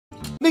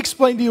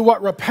explain to you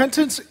what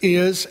repentance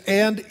is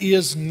and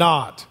is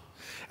not.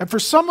 And for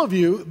some of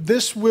you,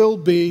 this will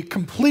be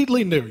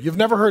completely new. You've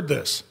never heard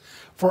this.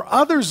 For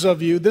others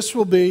of you, this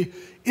will be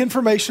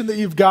information that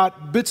you've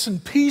got bits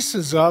and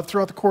pieces of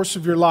throughout the course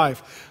of your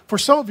life. For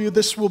some of you,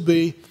 this will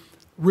be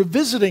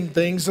revisiting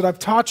things that I've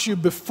taught you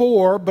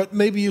before, but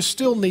maybe you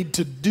still need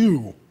to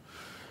do.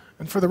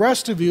 And for the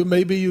rest of you,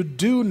 maybe you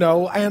do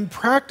know and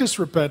practice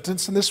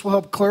repentance, and this will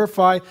help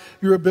clarify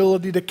your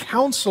ability to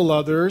counsel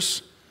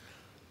others.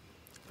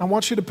 I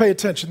want you to pay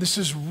attention. This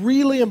is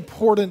really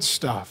important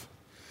stuff.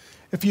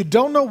 If you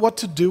don't know what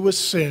to do with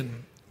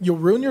sin, you'll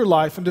ruin your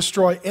life and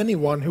destroy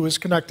anyone who is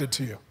connected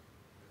to you.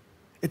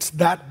 It's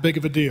that big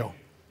of a deal.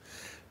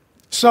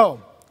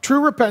 So, true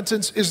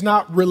repentance is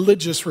not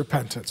religious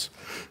repentance.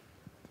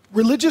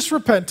 Religious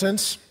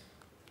repentance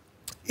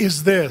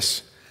is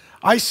this: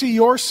 I see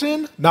your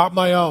sin, not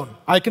my own.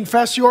 I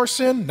confess your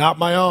sin, not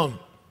my own.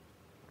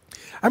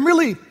 I'm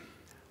really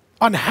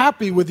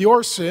unhappy with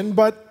your sin,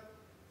 but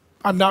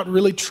I'm not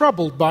really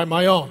troubled by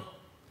my own.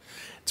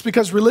 It's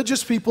because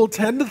religious people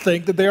tend to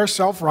think that they are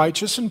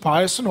self-righteous and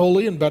pious and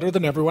holy and better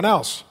than everyone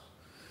else.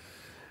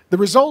 The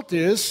result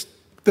is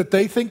that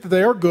they think that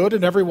they are good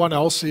and everyone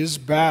else is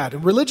bad.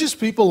 And religious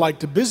people like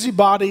to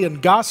busybody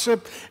and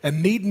gossip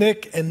and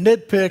neatnick and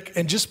nitpick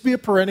and just be a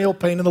perennial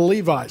pain in the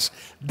Levi's.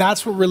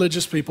 That's what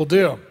religious people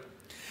do.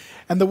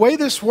 And the way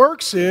this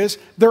works is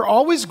they're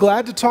always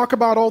glad to talk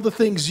about all the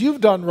things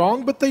you've done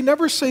wrong, but they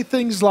never say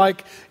things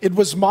like, "It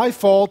was my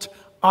fault,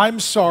 I'm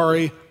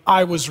sorry,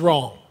 I was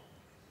wrong."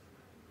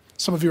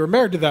 Some of you are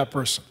married to that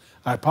person.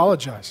 I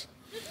apologize.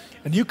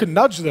 And you can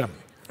nudge them,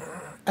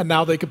 and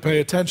now they can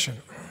pay attention.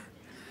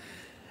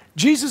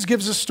 Jesus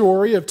gives a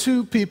story of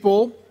two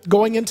people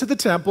going into the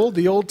temple,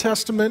 the Old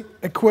Testament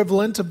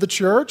equivalent of the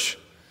church,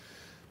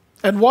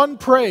 and one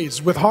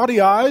prays with haughty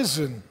eyes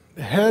and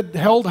head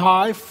held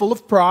high, full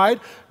of pride.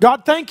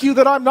 "God, thank you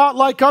that I'm not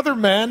like other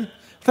men.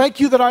 Thank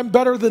you that I'm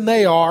better than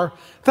they are.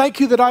 Thank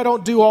you that I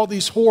don't do all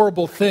these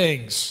horrible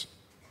things."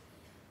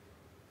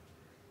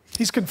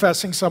 He's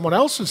confessing someone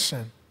else's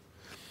sin.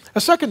 A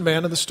second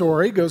man in the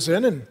story goes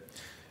in, and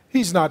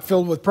he's not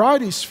filled with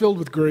pride, he's filled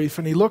with grief,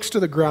 and he looks to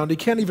the ground. He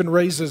can't even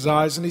raise his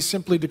eyes, and he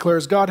simply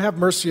declares, "God, have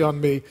mercy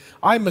on me.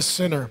 I'm a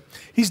sinner."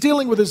 He's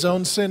dealing with his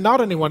own sin,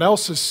 not anyone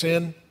else's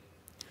sin.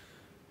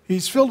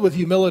 He's filled with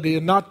humility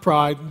and not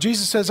pride.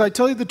 Jesus says, "I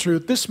tell you the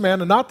truth, this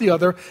man and not the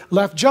other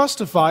left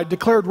justified,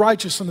 declared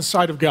righteous in the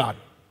sight of God."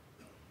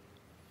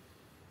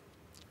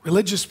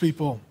 Religious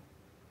people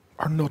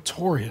are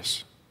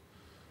notorious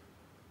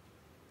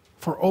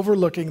for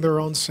overlooking their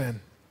own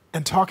sin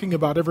and talking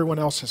about everyone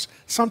else's,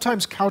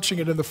 sometimes couching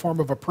it in the form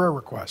of a prayer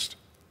request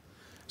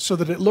so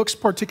that it looks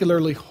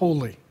particularly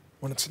holy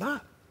when it's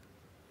not.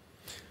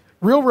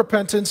 Real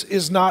repentance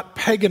is not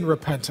pagan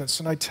repentance,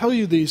 and I tell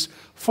you these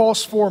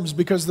false forms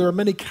because there are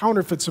many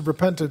counterfeits of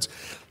repentance.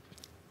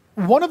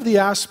 One of the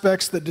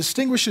aspects that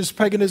distinguishes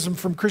paganism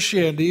from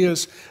Christianity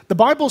is the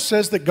Bible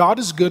says that God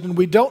is good and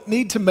we don't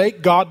need to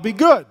make God be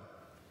good.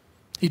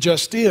 He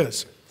just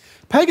is.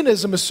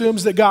 Paganism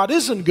assumes that God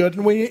isn't good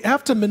and we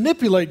have to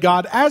manipulate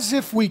God as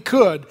if we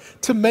could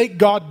to make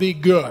God be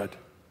good.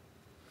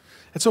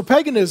 And so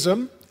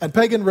paganism and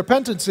pagan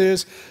repentance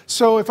is,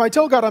 so if I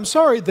tell God I'm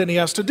sorry, then he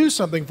has to do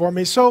something for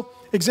me. So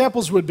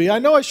examples would be, I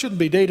know I shouldn't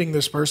be dating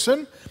this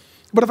person,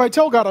 but if I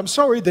tell God I'm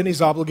sorry, then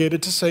he's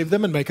obligated to save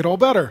them and make it all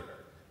better.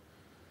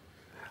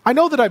 I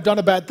know that I've done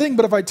a bad thing,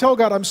 but if I tell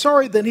God I'm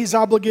sorry, then he's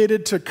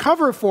obligated to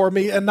cover for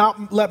me and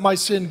not let my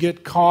sin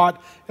get caught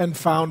and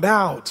found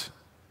out.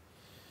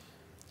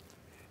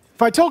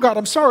 If I tell God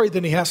I'm sorry,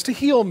 then he has to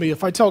heal me.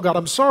 If I tell God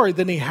I'm sorry,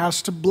 then he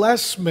has to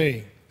bless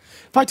me.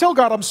 If I tell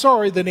God I'm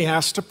sorry, then he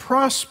has to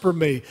prosper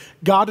me.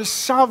 God is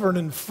sovereign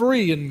and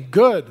free and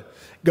good.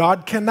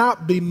 God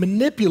cannot be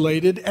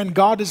manipulated, and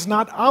God is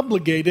not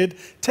obligated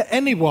to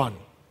anyone.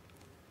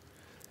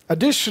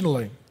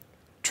 Additionally,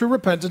 true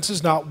repentance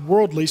is not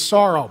worldly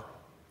sorrow.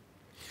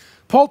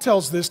 Paul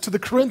tells this to the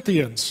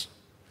Corinthians.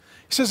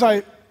 He says,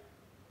 I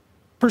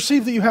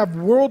perceive that you have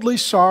worldly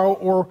sorrow,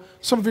 or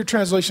some of your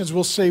translations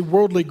will say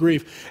worldly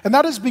grief. And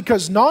that is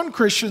because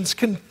non-Christians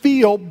can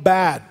feel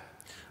bad.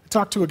 I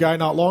talked to a guy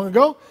not long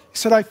ago. He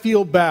said, I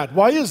feel bad.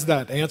 Why is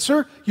that?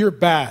 Answer, you're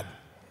bad.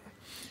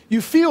 You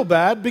feel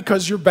bad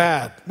because you're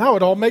bad. Now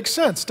it all makes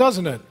sense,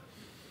 doesn't it?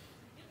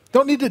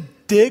 Don't need to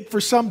dig for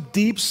some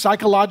deep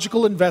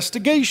psychological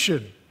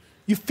investigation.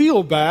 You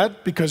feel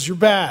bad because you're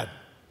bad.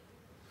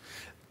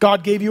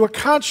 God gave you a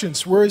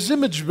conscience. We're his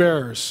image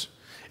bearers.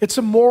 It's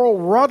a moral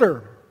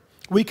rudder.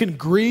 We can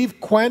grieve,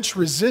 quench,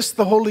 resist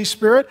the Holy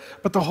Spirit,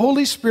 but the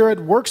Holy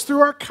Spirit works through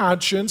our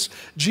conscience.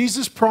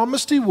 Jesus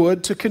promised he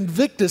would to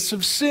convict us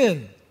of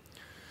sin.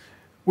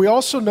 We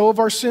also know of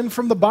our sin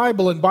from the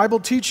Bible and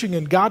Bible teaching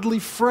and godly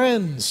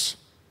friends.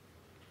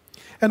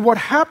 And what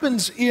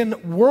happens in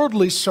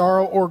worldly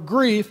sorrow or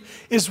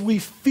grief is we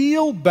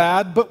feel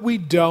bad, but we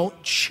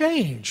don't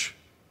change.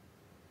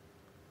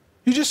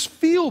 You just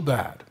feel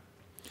bad.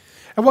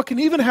 And what can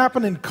even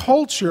happen in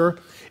culture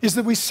is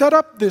that we set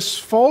up this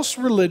false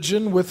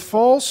religion with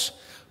false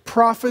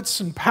prophets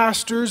and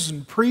pastors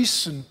and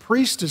priests and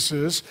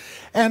priestesses.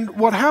 And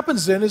what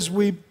happens then is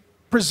we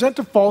present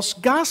a false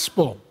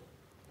gospel.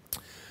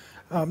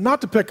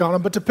 Not to pick on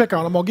them, but to pick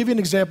on them. I'll give you an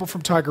example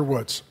from Tiger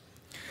Woods.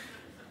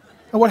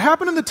 And what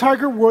happened in the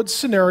Tiger Woods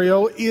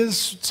scenario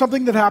is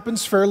something that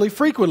happens fairly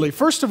frequently.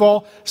 First of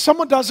all,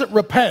 someone doesn't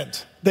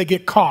repent, they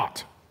get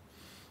caught.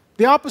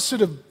 The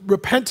opposite of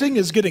repenting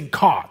is getting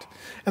caught.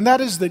 And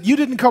that is that you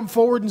didn't come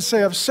forward and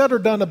say, I've said or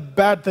done a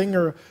bad thing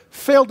or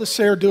failed to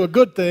say or do a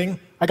good thing.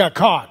 I got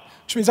caught.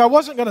 Which means I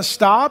wasn't going to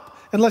stop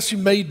unless you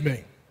made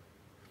me.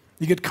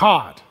 You get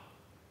caught.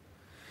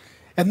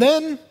 And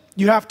then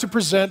you have to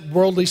present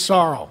worldly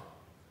sorrow.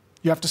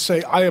 You have to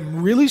say, I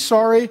am really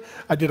sorry.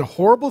 I did a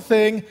horrible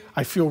thing.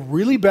 I feel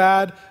really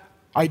bad.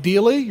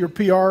 Ideally, your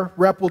PR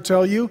rep will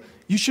tell you,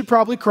 you should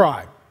probably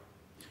cry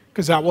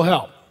because that will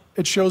help.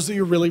 It shows that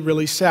you're really,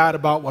 really sad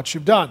about what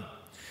you've done.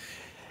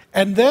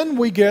 And then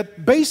we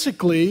get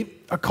basically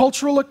a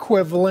cultural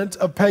equivalent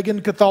of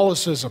pagan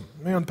Catholicism.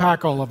 Let me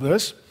unpack all of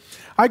this.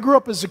 I grew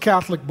up as a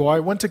Catholic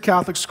boy, went to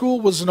Catholic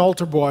school, was an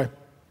altar boy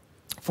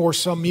for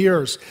some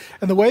years.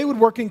 And the way it would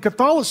work in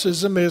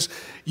Catholicism is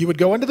you would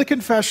go into the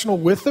confessional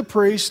with the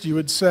priest. You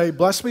would say,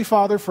 bless me,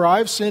 Father, for I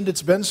have sinned.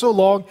 It's been so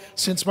long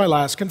since my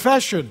last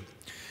confession.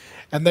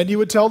 And then you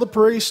would tell the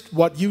priest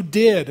what you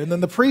did. And then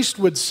the priest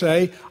would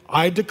say,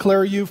 I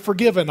declare you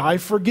forgiven. I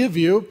forgive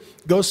you.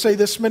 Go say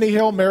this many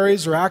Hail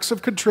Marys or acts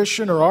of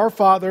contrition or Our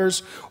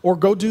Fathers, or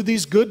go do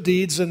these good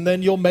deeds, and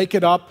then you'll make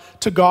it up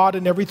to God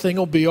and everything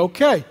will be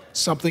okay.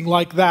 Something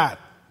like that.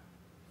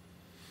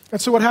 And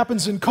so what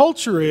happens in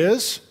culture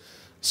is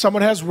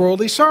someone has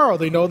worldly sorrow.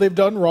 They know they've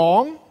done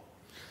wrong,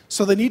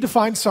 so they need to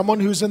find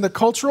someone who's in the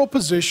cultural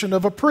position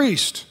of a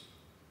priest.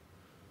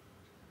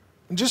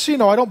 And just so you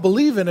know, I don't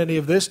believe in any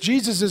of this.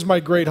 Jesus is my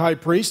great high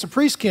priest. A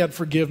priest can't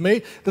forgive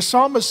me. The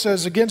psalmist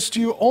says, against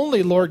you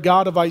only, Lord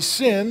God, have I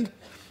sinned.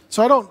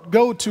 So I don't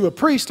go to a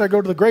priest, I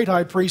go to the great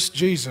high priest,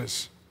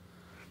 Jesus.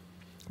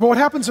 But what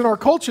happens in our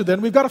culture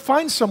then, we've got to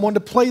find someone to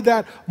play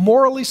that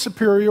morally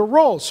superior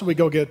role. So we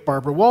go get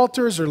Barbara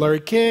Walters or Larry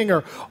King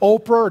or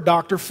Oprah or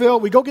Dr. Phil.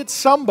 We go get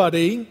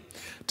somebody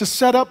to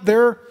set up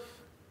their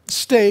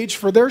stage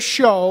for their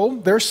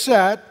show, their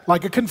set,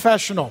 like a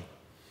confessional.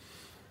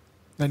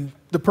 And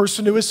the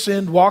person who has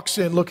sinned walks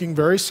in looking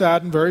very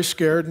sad and very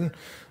scared and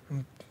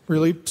I'm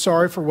really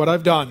sorry for what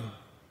I've done.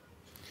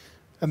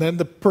 And then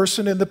the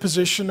person in the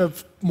position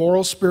of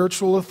moral,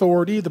 spiritual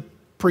authority, the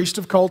priest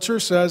of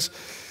culture, says,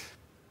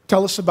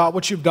 tell us about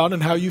what you've done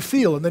and how you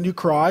feel. And then you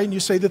cry and you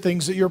say the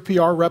things that your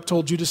PR rep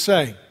told you to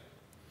say.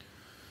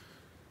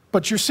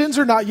 But your sins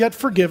are not yet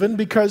forgiven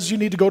because you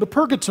need to go to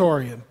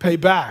purgatory and pay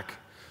back.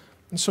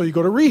 And so you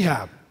go to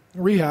rehab.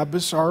 Rehab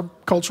is our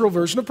cultural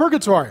version of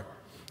purgatory.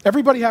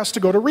 Everybody has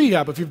to go to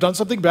rehab. If you've done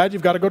something bad,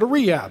 you've got to go to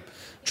rehab.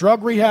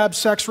 Drug rehab,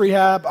 sex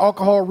rehab,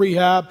 alcohol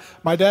rehab,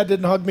 my dad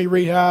didn't hug me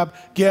rehab,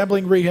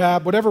 gambling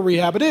rehab, whatever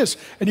rehab it is.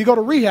 And you go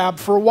to rehab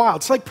for a while.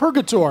 It's like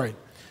purgatory.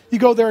 You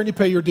go there and you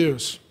pay your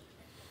dues.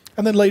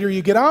 And then later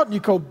you get out and you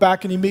go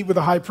back and you meet with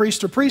a high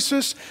priest or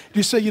priestess.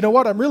 You say, you know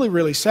what, I'm really,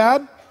 really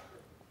sad.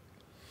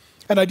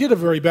 And I did a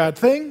very bad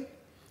thing,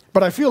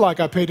 but I feel like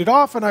I paid it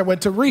off and I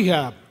went to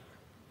rehab.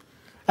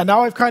 And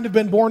now I've kind of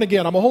been born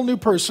again. I'm a whole new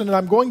person and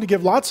I'm going to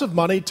give lots of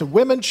money to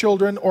women,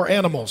 children, or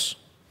animals.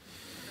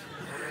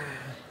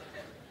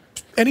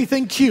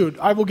 Anything cute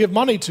I will give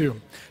money to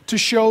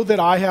show that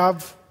I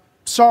have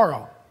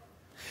sorrow.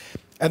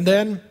 And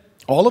then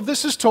all of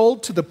this is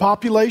told to the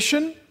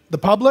population, the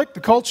public,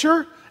 the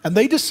culture, and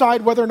they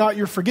decide whether or not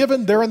you're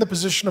forgiven. They're in the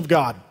position of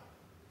God.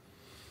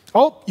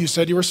 Oh, you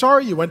said you were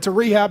sorry, you went to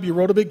rehab, you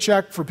wrote a big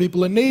check for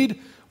people in need.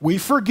 We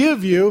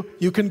forgive you,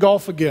 you can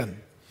golf again.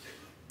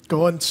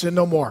 Go and sin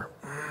no more.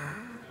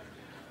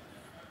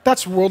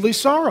 That's worldly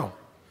sorrow.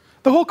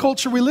 The whole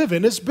culture we live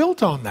in is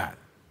built on that.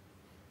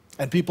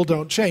 And people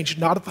don't change,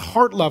 not at the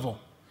heart level.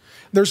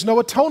 There's no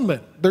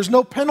atonement. There's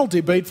no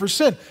penalty paid for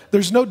sin.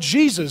 There's no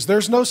Jesus.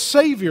 There's no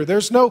Savior.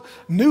 There's no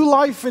new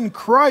life in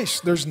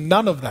Christ. There's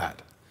none of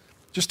that.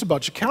 Just a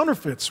bunch of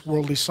counterfeits,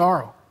 worldly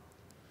sorrow.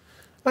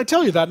 I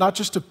tell you that not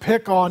just to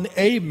pick on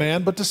a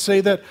man, but to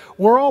say that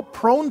we're all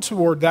prone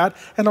toward that,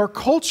 and our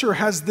culture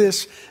has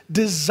this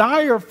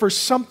desire for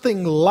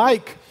something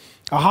like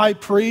a high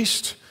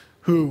priest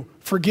who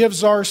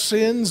forgives our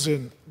sins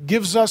and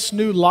gives us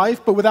new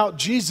life, but without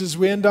Jesus,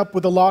 we end up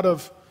with a lot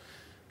of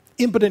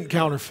impotent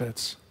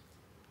counterfeits.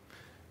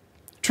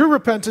 True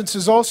repentance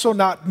is also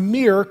not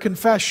mere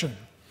confession.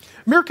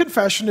 Mere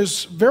confession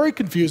is very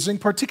confusing,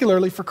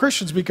 particularly for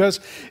Christians,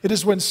 because it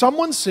is when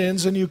someone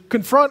sins and you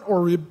confront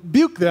or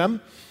rebuke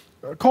them,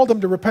 call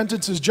them to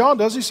repentance as John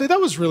does, you say,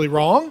 that was really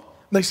wrong. And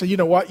they say, you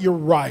know what, you're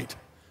right.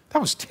 That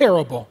was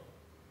terrible.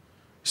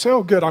 You say,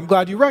 oh good, I'm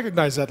glad you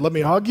recognize that. Let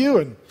me hug you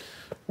and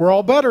we're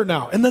all better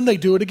now. And then they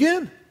do it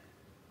again.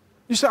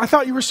 You say, I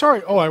thought you were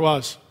sorry. Oh, I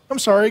was. I'm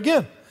sorry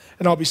again.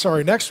 And I'll be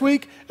sorry next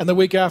week and the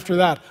week after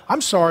that.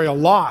 I'm sorry a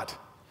lot.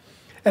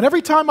 And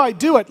every time I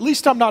do it, at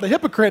least I'm not a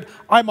hypocrite.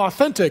 I'm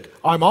authentic.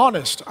 I'm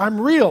honest.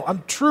 I'm real.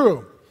 I'm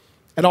true.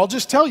 And I'll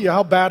just tell you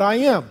how bad I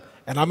am.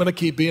 And I'm going to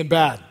keep being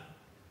bad.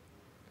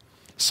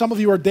 Some of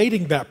you are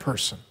dating that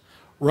person.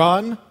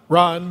 Run,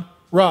 run,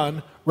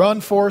 run,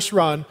 run, Forrest,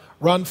 run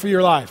for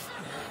your life.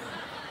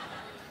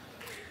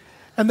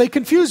 And they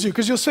confuse you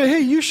because you'll say, hey,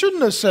 you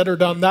shouldn't have said or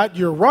done that.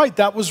 You're right,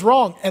 that was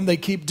wrong. And they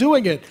keep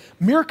doing it.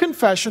 Mere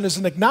confession is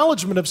an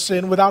acknowledgement of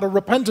sin without a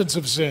repentance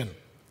of sin.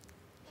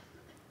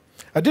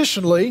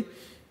 Additionally,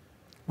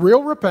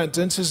 real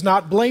repentance is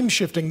not blame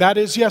shifting. That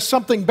is, yes,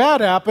 something bad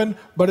happened,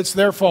 but it's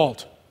their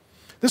fault.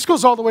 This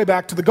goes all the way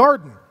back to the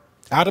garden.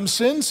 Adam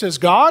sins, says,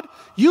 God,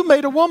 you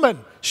made a woman.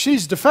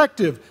 She's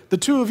defective. The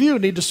two of you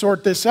need to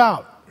sort this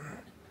out.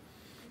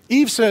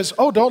 Eve says,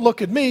 oh, don't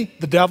look at me.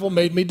 The devil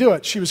made me do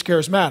it. She was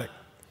charismatic.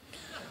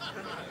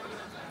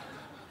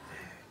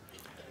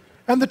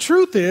 And the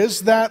truth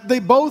is that they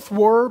both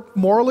were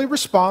morally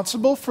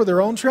responsible for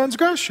their own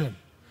transgression.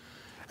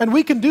 And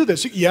we can do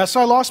this. Yes,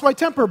 I lost my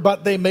temper,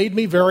 but they made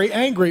me very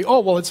angry.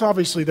 Oh, well, it's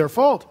obviously their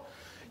fault.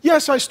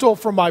 Yes, I stole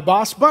from my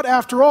boss, but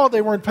after all,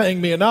 they weren't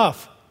paying me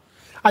enough.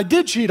 I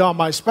did cheat on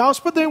my spouse,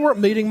 but they weren't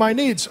meeting my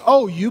needs.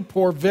 Oh, you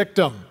poor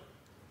victim.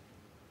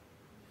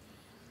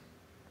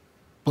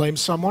 Blame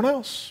someone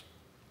else.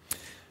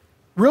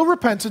 Real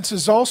repentance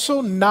is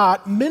also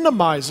not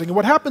minimizing.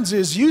 What happens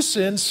is you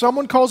sin,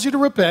 someone calls you to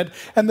repent,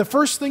 and the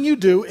first thing you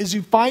do is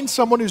you find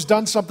someone who's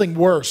done something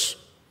worse.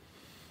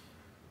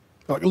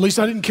 At least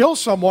I didn't kill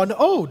someone.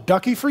 Oh,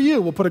 ducky for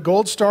you. We'll put a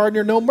gold star in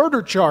your no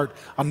murder chart.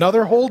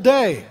 Another whole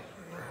day.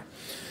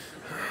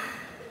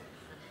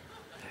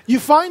 You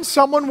find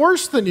someone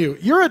worse than you.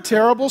 You're a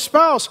terrible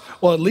spouse.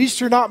 Well, at least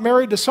you're not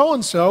married to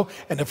so-and-so,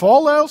 and if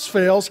all else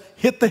fails,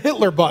 hit the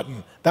Hitler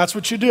button. That's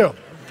what you do.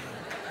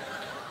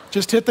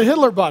 Just hit the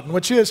Hitler button,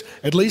 which is,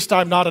 at least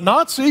I'm not a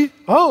Nazi.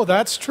 Oh,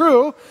 that's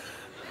true.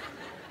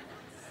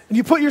 And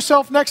you put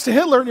yourself next to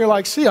Hitler and you're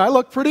like, see, I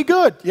look pretty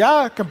good.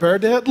 Yeah,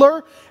 compared to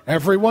Hitler,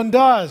 everyone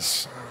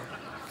does.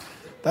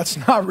 That's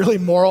not really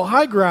moral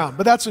high ground,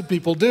 but that's what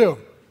people do.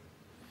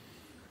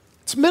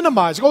 It's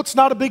minimizing. Oh, it's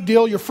not a big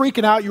deal. You're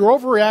freaking out. You're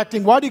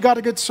overreacting. Why do you got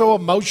to get so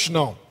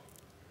emotional?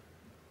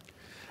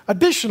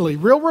 Additionally,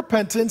 real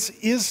repentance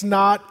is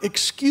not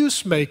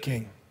excuse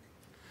making.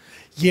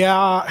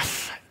 Yeah,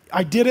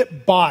 I did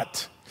it,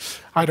 but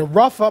I had a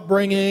rough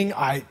upbringing.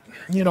 I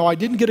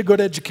didn't get a good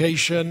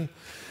education.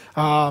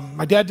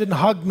 My dad didn't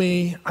hug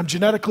me. I'm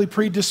genetically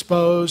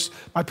predisposed.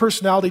 My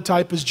personality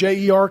type is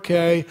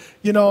JERK.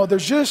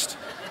 There's just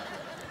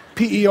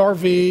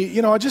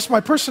PERV.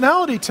 My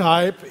personality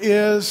type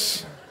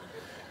is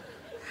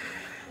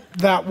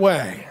that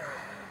way.